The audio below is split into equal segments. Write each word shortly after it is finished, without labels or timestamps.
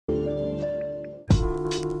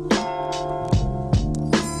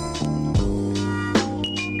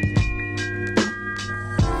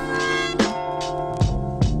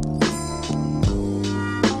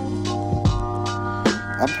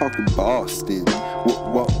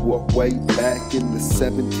Way back in the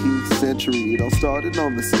 17th century, it all started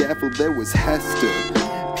on the scaffold. There was Hester,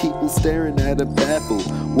 people staring at a baffled,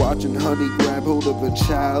 watching honey grab hold of a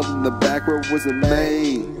child. In the back row was a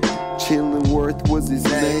maid, Chillingworth was his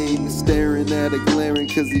name, staring at a glaring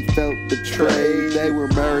cause he felt betrayed. They were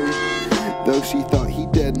married, though she thought he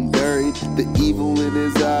dead and buried. The evil in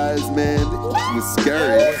his eyes, man, was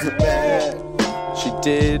scary. She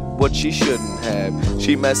did what she shouldn't have.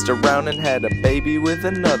 She messed around and had a baby with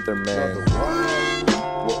another man.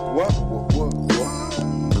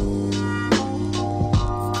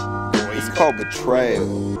 It's called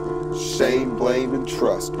betrayal. Shame, blame, and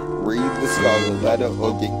trust. Read the Scarlet Letter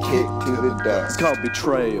or get kicked to the dust. It's called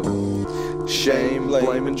betrayal. Shame,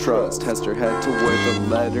 blame, and trust. Hester had to wear the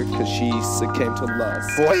letter cause she succumbed to lust.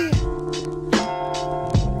 Boy,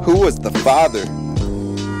 who was the father?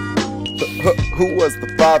 Who was the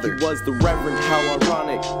father? He was the Reverend, how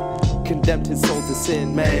ironic. Condemned his soul to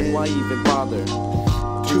sin, man, why even bother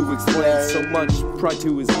to explain so much pride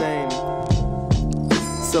to his name?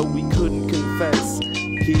 So we couldn't confess.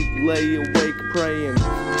 He lay awake praying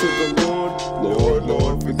to the Lord, Lord,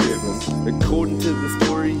 Lord, forgive us. According to the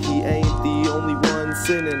story, he ain't the only one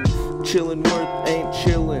sinning. Chillingworth ain't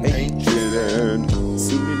chillin'. Ain't chillin'.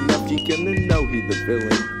 Soon enough you gonna know he the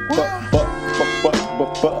villain.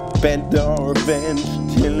 Bent on revenge,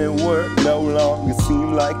 Chillingworth no longer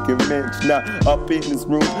seemed like a mensch. Now up in his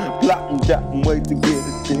room, plotting, jotting, wait to get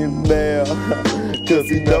it in there. Cause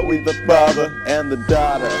he know he's the father and the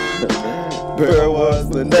daughter. Pearl was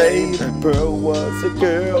the name, Pearl was a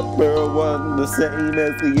girl, Pearl wasn't the same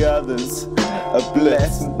as the others. A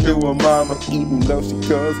blessing to her mama, even though she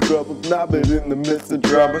caused trouble. Now but in the midst of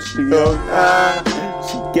drama, she hung high.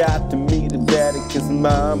 She got to meet her daddy cause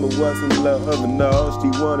mama wasn't loving. All she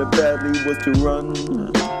wanted badly was to run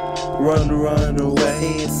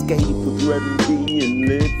away. Escape with remedy and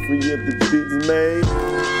live free of the dismay.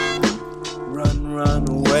 Run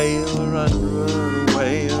away, run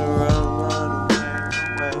away, run away.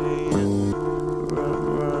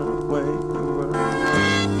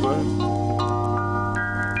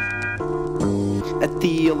 At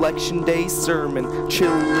the election day sermon,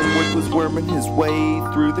 Chillingworth was worming his way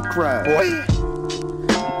through the crowd. Boy,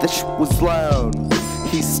 the shit was loud.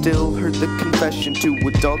 He still heard the confession to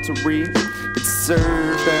adultery. It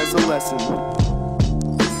served as a lesson.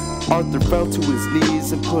 Arthur fell to his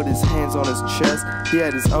knees and put his hands on his chest. He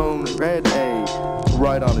had his own red A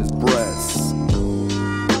right on his breast.